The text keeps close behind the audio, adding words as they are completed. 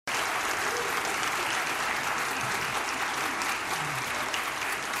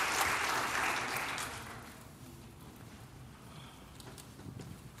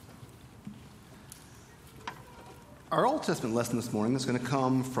Our Old Testament lesson this morning is going to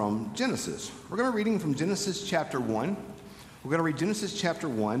come from Genesis. We're going to be reading from Genesis chapter 1. We're going to read Genesis chapter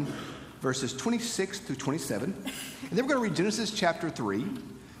 1, verses 26 through 27. And then we're going to read Genesis chapter 3,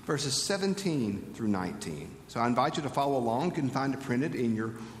 verses 17 through 19. So I invite you to follow along. You can find it printed in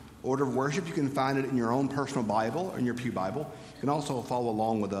your order of worship. You can find it in your own personal Bible or in your pew Bible. You can also follow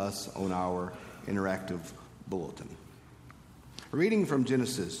along with us on our interactive bulletin. We're reading from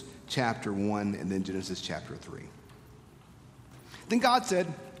Genesis chapter 1 and then Genesis chapter 3. Then God said,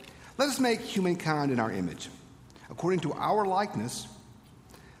 "Let us make humankind in our image, according to our likeness.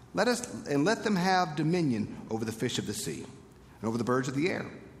 Let them have dominion over the fish of the sea, and over the birds of the air,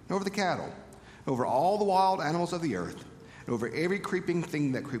 and over the cattle, and over all the wild animals of the earth, and over every creeping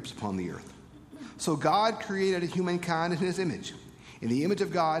thing that creeps upon the earth." So God created humankind in his image. In the image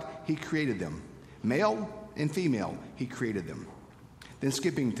of God, he created them. Male and female, he created them. Then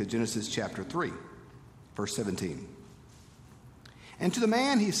skipping to Genesis chapter 3, verse 17. "And to the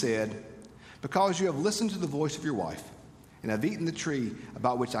man he said, because you have listened to the voice of your wife, and have eaten the tree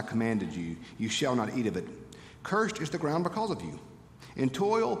about which I commanded you, you shall not eat of it. Cursed is the ground because of you. In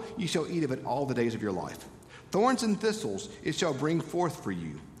toil you shall eat of it all the days of your life. Thorns and thistles it shall bring forth for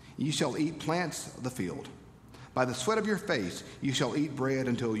you. You shall eat plants of the field. By the sweat of your face you shall eat bread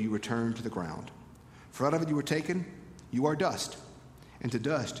until you return to the ground. For out of it you were taken, you are dust, and to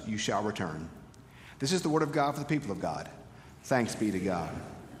dust you shall return." This is the word of God for the people of God. Thanks be to God.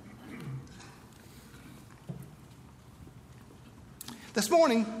 This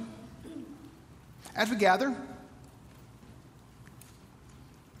morning, as we gather,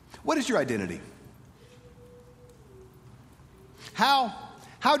 what is your identity? How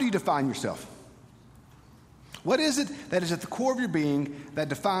do you define yourself? What is it that is at the core of your being that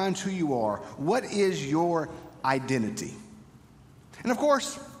defines who you are? What is your identity? And of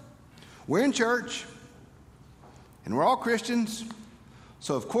course, we're in church, and we're all Christians,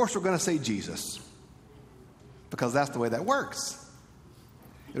 so of course we're going to say Jesus, because that's the way that works.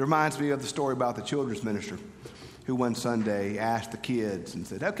 It reminds me of the story about the children's minister who one Sunday asked the kids and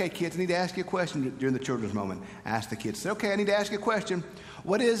said, "Okay, kids, I need to ask you a question during the children's moment." Asked the kids, said, "Okay, I need to ask you a question.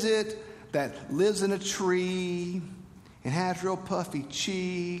 What is it that lives in a tree and has real puffy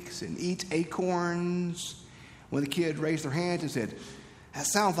cheeks and eats acorns?" When the kid raised their hands and said, "That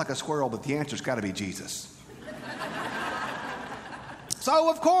sounds like a squirrel, but the answer's got to be Jesus."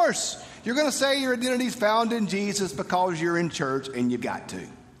 So, of course, you're going to say your identity is found in Jesus because you're in church and you've got to.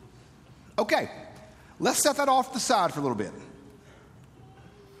 Okay, let's set that off to the side for a little bit.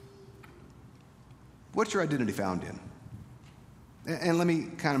 What's your identity found in? And let me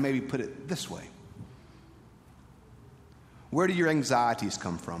kind of maybe put it this way. Where do your anxieties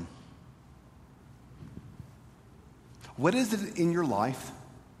come from? What is it in your life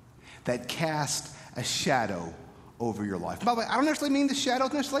that casts a shadow over your life? By the way, I don't necessarily mean the shadow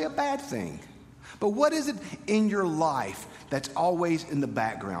is necessarily a bad thing. But what is it in your life that's always in the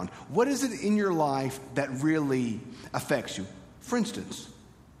background? What is it in your life that really affects you? For instance,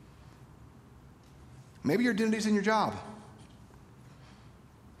 maybe your identity is in your job.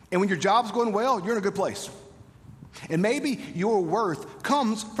 And when your job's going well, you're in a good place. And maybe your worth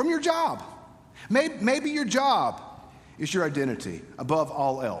comes from your job. Maybe your job is your identity above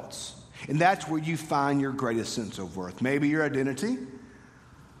all else. And that's where you find your greatest sense of worth. Maybe your identity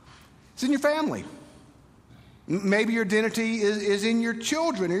is in your family. Maybe your identity is in your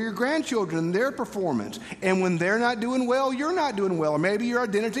children or your grandchildren and their performance. And when they're not doing well, you're not doing well. Or maybe your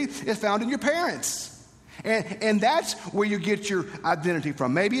identity is found in your parents. And that's where you get your identity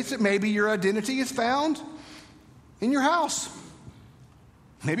from. Maybe your identity is found in your house.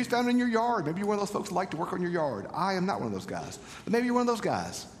 Maybe it's found in your yard. Maybe you're one of those folks who like to work on your yard. I am not one of those guys. But maybe you're one of those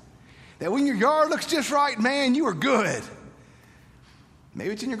guys that when your yard looks just right, man, you are good.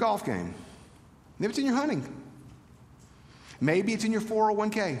 Maybe it's in your golf game. Maybe it's in your hunting. Maybe it's in your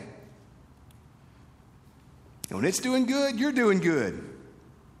 401k. And when it's doing good, you're doing good.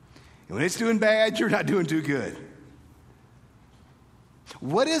 And when it's doing bad, you're not doing too good.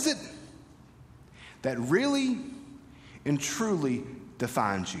 What is it that really and truly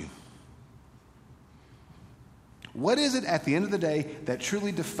defines you? What is it at the end of the day that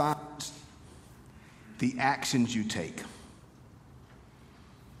truly defines the actions you take?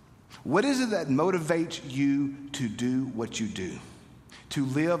 What is it that motivates you to do what you do? To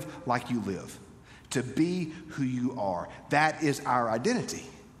live like you live? To be who you are? That is our identity.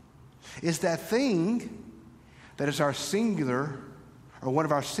 It's that thing that is our singular, or one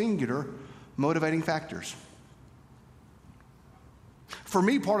of our singular motivating factors. For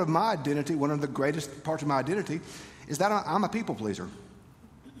me, part of my identity, one of the greatest parts of my identity, is that I'm a people pleaser.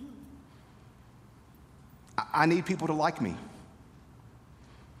 I need people to like me.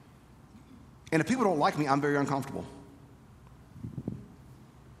 And if people don't like me, I'm very uncomfortable.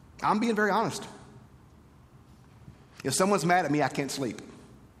 I'm being very honest. If someone's mad at me, I can't sleep.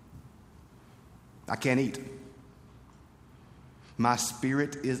 I can't eat. My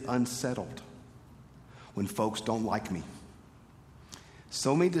spirit is unsettled when folks don't like me.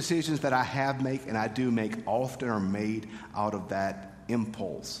 So many decisions that I have made and I do make often are made out of that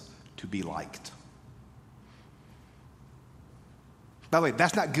impulse to be liked. By the way,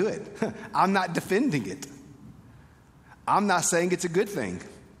 that's not good. I'm not defending it. I'm not saying it's a good thing.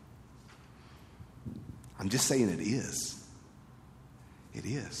 I'm just saying it is. It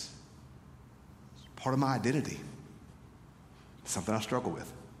is. It's part of my identity. It's something I struggle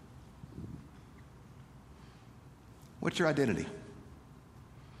with. What's your identity?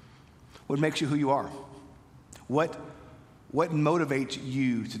 What makes you who you are? What motivates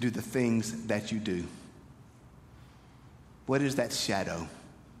you to do the things that you do? What is that shadow?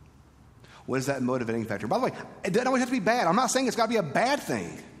 What is that motivating factor? By the way, it doesn't always have to be bad. I'm not saying it's got to be a bad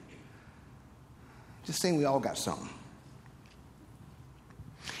thing. Just saying we all got something.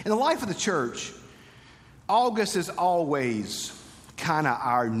 In the life of the church, August is always kind of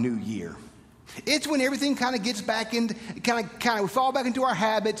our new year. It's when everything kind of gets back into, we fall back into our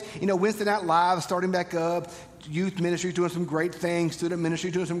habits. Wednesday Night Live starting back up, youth ministry doing some great things, student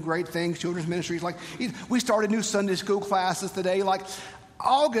ministry doing some great things, children's ministries. We started new Sunday school classes today.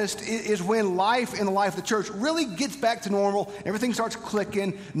 August is when life in the life of the church really gets back to normal. Everything starts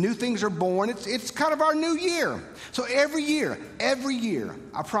clicking. New things are born. It's kind of our new year. So every year,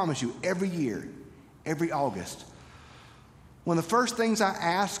 I promise you, every August, one of the first things I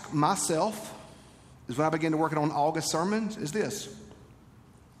ask myself is when I begin to work on August sermons is this.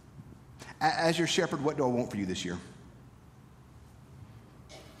 As your shepherd, what do I want for you this year?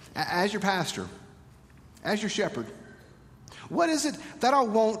 As your pastor, as your shepherd, what is it that I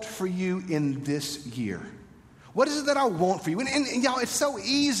want for you in this year? What is it that I want for you? And y'all, it's so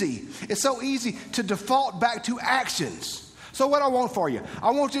easy. It's so easy to default back to actions. So what I want for you?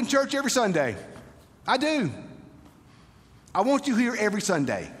 I want you in church every Sunday. I do. I want you here every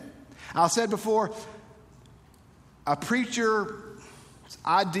Sunday. I said before, a preacher's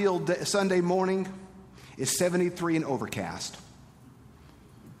ideal Sunday morning is 73 and overcast.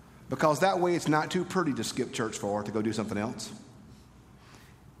 Because that way it's not too pretty to skip church for, to go do something else.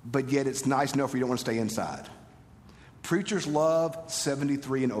 But yet it's nice enough where you don't want to stay inside. Preachers love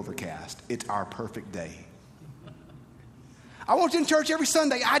 73 and overcast. It's our perfect day. I want you in church every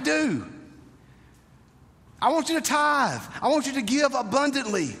Sunday. I do. I want you to tithe. I want you to give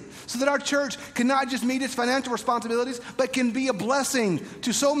abundantly so that our church can not just meet its financial responsibilities, but can be a blessing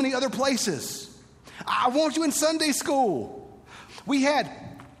to so many other places. I want you in Sunday school.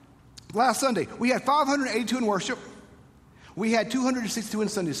 Last Sunday, we had 582 in worship. We had 262 in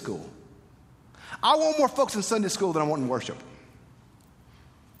Sunday school. I want more folks in Sunday school than I want in worship.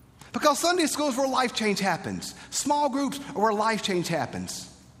 Because Sunday school is where life change happens. Small groups are where life change happens.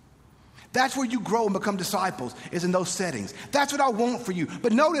 That's where you grow and become disciples, is in those settings. That's what I want for you.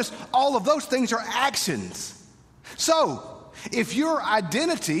 But notice, all of those things are actions. So, if your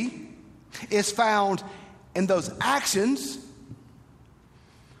identity is found in those actions,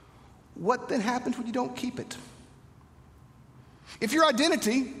 what then happens when you don't keep it? If your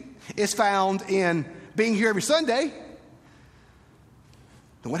identity is found in being here every Sunday,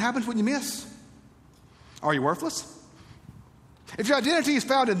 then what happens when you miss? Are you worthless? If your identity is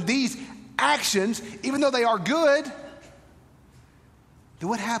found in these actions, even though they are good, then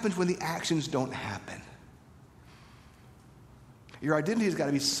what happens when the actions don't happen? Your identity has got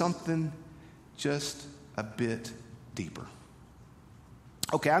to be something just a bit deeper.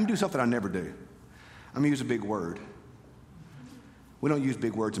 Okay, I'm going to do something I never do. I'm going to use a big word. We don't use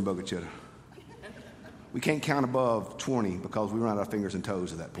big words in Boca Chica. We can't count above 20 because we run out of fingers and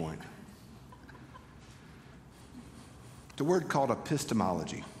toes at that point. It's a word called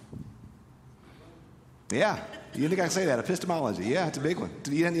epistemology. Yeah, you think I can say that? Epistemology. Yeah, it's a big one.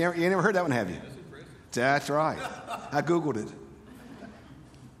 You never heard that one, have you? That's right. I Googled it.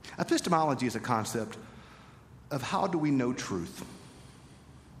 Epistemology is a concept of how do we know truth?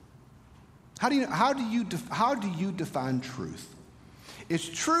 How do you define truth? Is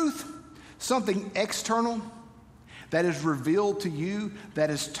truth something external that is revealed to you, that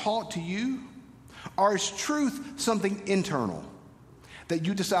is taught to you? Or is truth something internal that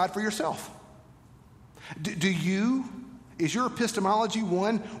you decide for yourself? Is your epistemology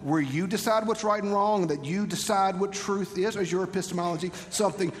one where you decide what's right and wrong, that you decide what truth is? Or is your epistemology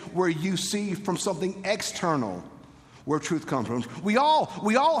something where you see from something external where truth comes from. We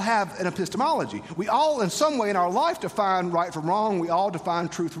all have an epistemology. We all, in some way in our life, define right from wrong. We all define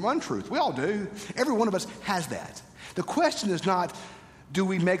truth from untruth. We all do. Every one of us has that. The question is not, do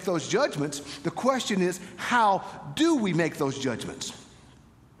we make those judgments? The question is, how do we make those judgments?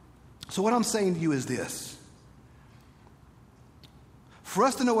 So what I'm saying to you is this. For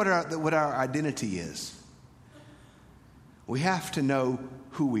us to know what our identity is, we have to know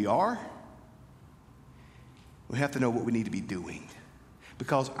who we are. We have to know what we need to be doing,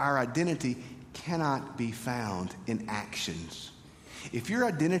 because our identity cannot be found in actions. If your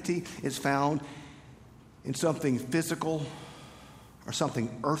identity is found in something physical or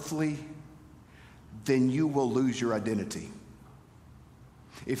something earthly, then you will lose your identity.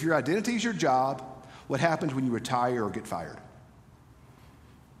 If your identity is your job, what happens when you retire or get fired?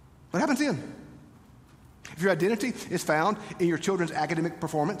 What happens then? If your identity is found in your children's academic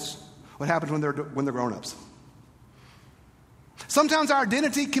performance, what happens when they're grown-ups? Sometimes our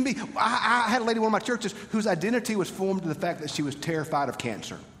identity can be, I had a lady in one of my churches whose identity was formed in the fact that she was terrified of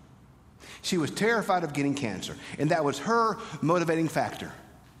cancer. She was terrified of getting cancer, and that was her motivating factor.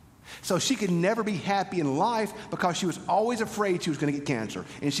 So she could never be happy in life because she was always afraid she was going to get cancer,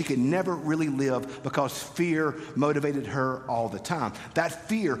 and she could never really live because fear motivated her all the time. That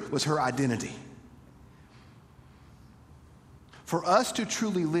fear was her identity. For us to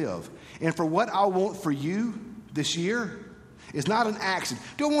truly live, and for what I want for you this year, is not an accident.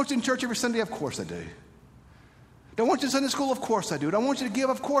 Do I want you in church every Sunday? Of course I do. Do I want you in Sunday school? Of course I do. Do I want you to give?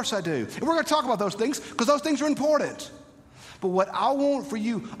 Of course I do. And we're going to talk about those things because those things are important. But what I want for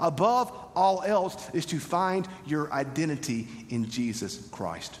you above all else is to find your identity in Jesus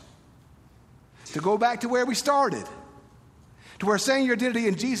Christ. To go back to where we started. To where saying your identity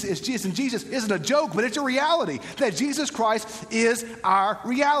in Jesus is Jesus, and Jesus isn't a joke, but it's a reality. That Jesus Christ is our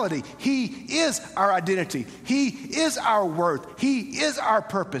reality. He is our identity. He is our worth. He is our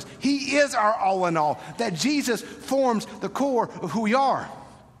purpose. He is our all in all. That Jesus forms the core of who we are.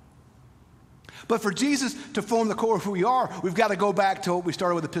 But for Jesus to form the core of who we are, we've got to go back to what we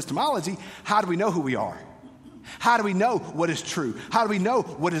started with epistemology. How do we know who we are? How do we know what is true? How do we know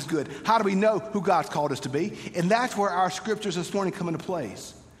what is good? How do we know who God's called us to be? And that's where our scriptures this morning come into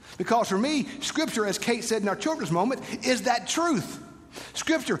place. Because for me, scripture, as Kate said in our children's moment, is that truth.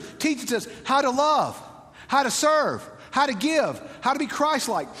 Scripture teaches us how to love, how to serve, how to give, how to be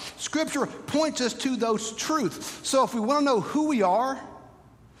Christ-like. Scripture points us to those truths. So if we want to know who we are,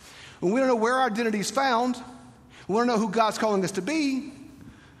 when we don't know where our identity is found, we want to know who God's calling us to be,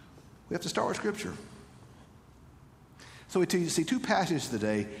 we have to start with Scripture. So we see two passages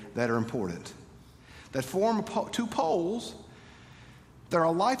today that are important, that form two poles that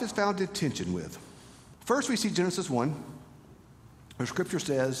our life is found in tension with. First, we see Genesis 1, where Scripture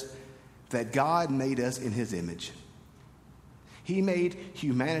says that God made us in His image. He made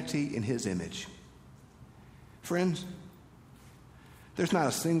humanity in His image. Friends, there's not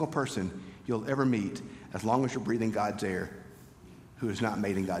a single person you'll ever meet as long as you're breathing God's air who is not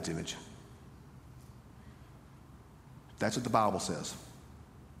made in God's image. That's what the Bible says.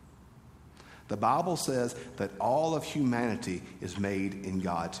 The Bible says that all of humanity is made in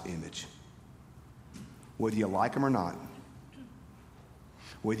God's image. Whether you like them or not,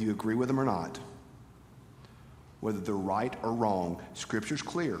 whether you agree with them or not, whether they're right or wrong, Scripture's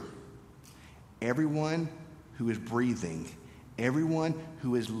clear. Everyone who is breathing, everyone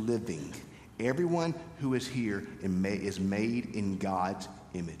who is living, everyone who is here is made in God's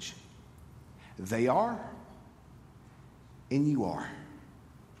image. They are, and you are.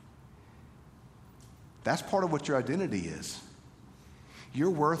 That's part of what your identity is. Your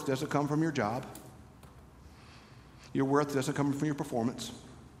worth doesn't come from your job. Your worth doesn't come from your performance.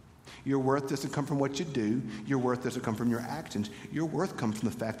 Your worth doesn't come from what you do. Your worth doesn't come from your actions. Your worth comes from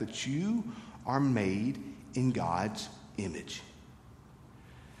the fact that you are made in God's image.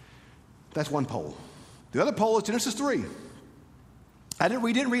 That's one pole. The other pole is Genesis 3.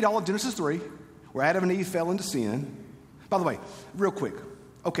 We didn't read all of Genesis 3, where Adam and Eve fell into sin. By the way, real quick.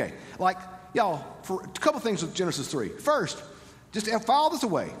 Okay, y'all, for a couple things with Genesis 3. First, just file this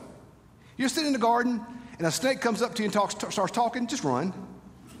away. You're sitting in the garden, and a snake comes up to you and starts talking, just run.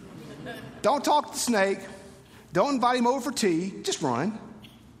 Don't talk to the snake. Don't invite him over for tea. Just run.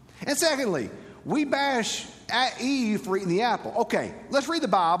 And secondly, we bash at Eve for eating the apple. Okay, let's read the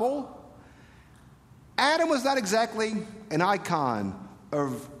Bible. Adam was not exactly an icon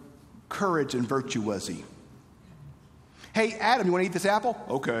of courage and virtue, was he? Hey, Adam, you want to eat this apple?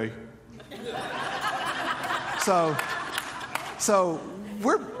 Okay. So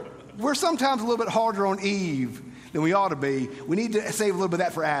we're sometimes a little bit harder on Eve than we ought to be. We need to save a little bit of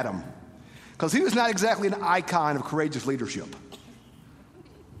that for Adam. because he was not exactly an icon of courageous leadership.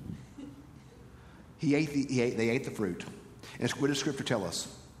 They ate the fruit. And what does Scripture tell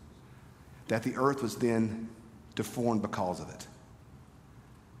us? That the earth was then deformed because of it.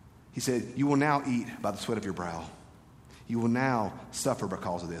 He said, you will now eat by the sweat of your brow. You will now suffer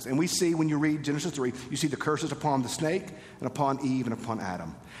because of this. And we see, when you read Genesis 3, you see the curses upon the snake and upon Eve and upon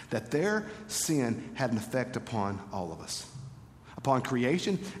Adam. That their sin had an effect upon all of us. Upon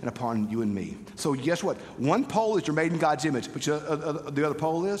creation and upon you and me. So guess what? One pole is you're made in God's image. But the other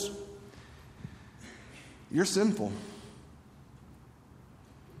pole is you're sinful.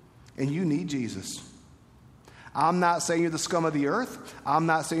 And you need Jesus. I'm not saying you're the scum of the earth. I'm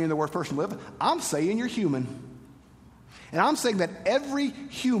not saying you're the worst person living. I'm saying you're human. And I'm saying that every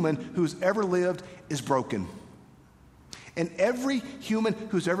human who's ever lived is broken. And every human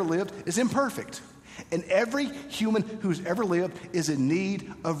who's ever lived is imperfect. And every human who's ever lived is in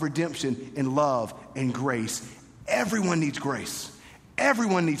need of redemption and love and grace. Everyone needs grace.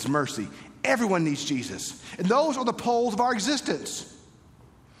 Everyone needs mercy. Everyone needs Jesus. And those are the poles of our existence.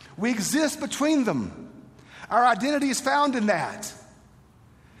 We exist between them. Our identity is found in that.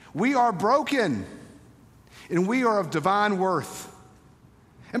 We are broken, and we are of divine worth.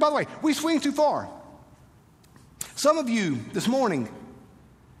 And by the way, we swing too far. Some of you this morning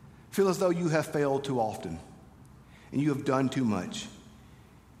feel as though you have failed too often, and you have done too much,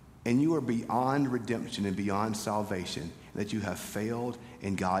 and you are beyond redemption and beyond salvation, that you have failed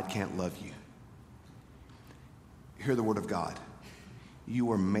and God can't love you. Hear the word of God. You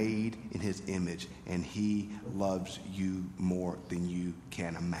were made in his image, and he loves you more than you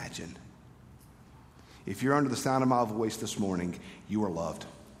can imagine. If you're under the sound of my voice this morning, you are loved,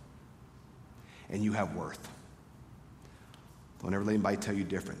 and you have worth. Don't ever let anybody tell you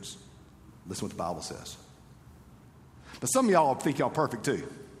difference. Listen to what the Bible says. But some of y'all think y'all perfect too.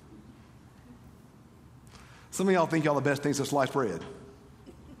 Some of y'all think y'all the best things since sliced bread.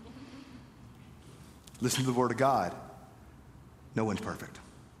 Listen to the word of God. No one's perfect.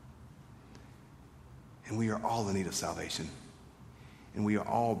 And we are all in need of salvation. And we are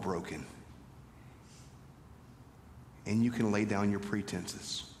all broken. And you can lay down your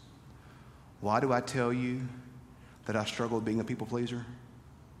pretenses. Why do I tell you that I struggle with being a people pleaser?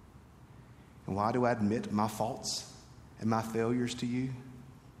 And why do I admit my faults and my failures to you?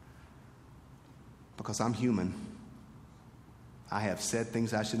 Because I'm human. I have said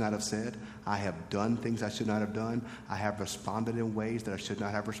things I should not have said. I have done things I should not have done. I have responded in ways that I should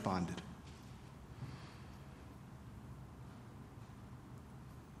not have responded.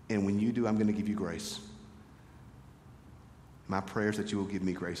 And when you do, I'm going to give you grace. My prayer is that you will give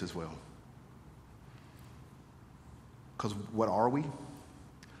me grace as well. Because what are we?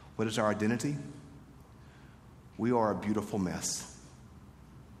 What is our identity? We are a beautiful mess.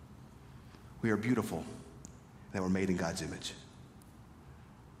 We are beautiful that we're made in God's image.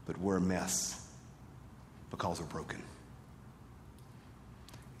 But we're a mess because we're broken.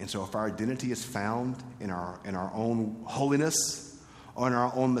 And so if our identity is found in our own holiness or in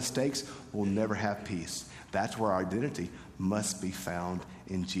our own mistakes, we'll never have peace. That's where our identity must be found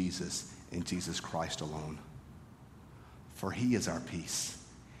in Jesus Christ alone. For he is our peace,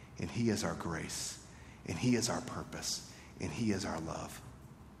 and he is our grace, and he is our purpose, and he is our love.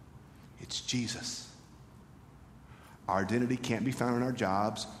 It's Jesus. Our identity can't be found in our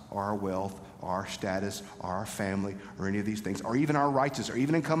jobs or our wealth or our status or our family or any of these things, or even our righteousness, or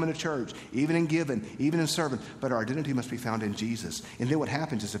even in coming to church, even in giving, even in serving. But our identity must be found in Jesus. And then what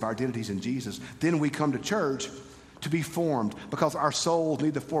happens is, if our identity is in Jesus, then we come to church to be formed because our souls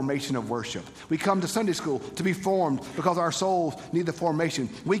need the formation of worship. We come to Sunday school to be formed because our souls need the formation.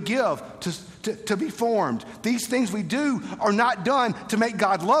 We give to be formed. These things we do are not done to make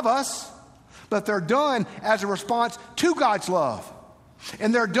God love us, but they're done as a response to God's love.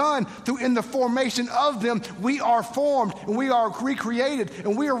 And they're done through, in the formation of them, we are formed and we are recreated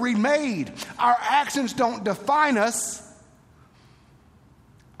and we are remade. Our actions don't define us.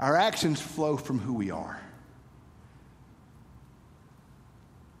 Our actions flow from who we are.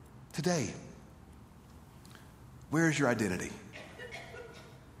 Today, where is your identity?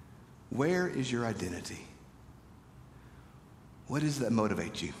 Where is your identity? What is that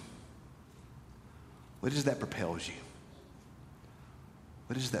motivates you? What is that propels you?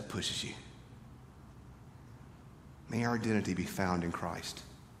 What is that pushes you? May our identity be found in Christ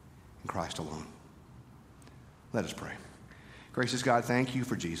alone. Let us pray. Gracious God, thank you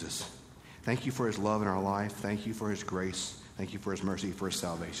for Jesus. Thank you for his love in our life. Thank you for his grace. Thank you for his mercy, for his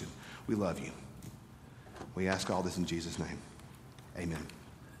salvation. We love you. We ask all this in Jesus' name. Amen.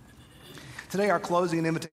 Today, our closing invitation.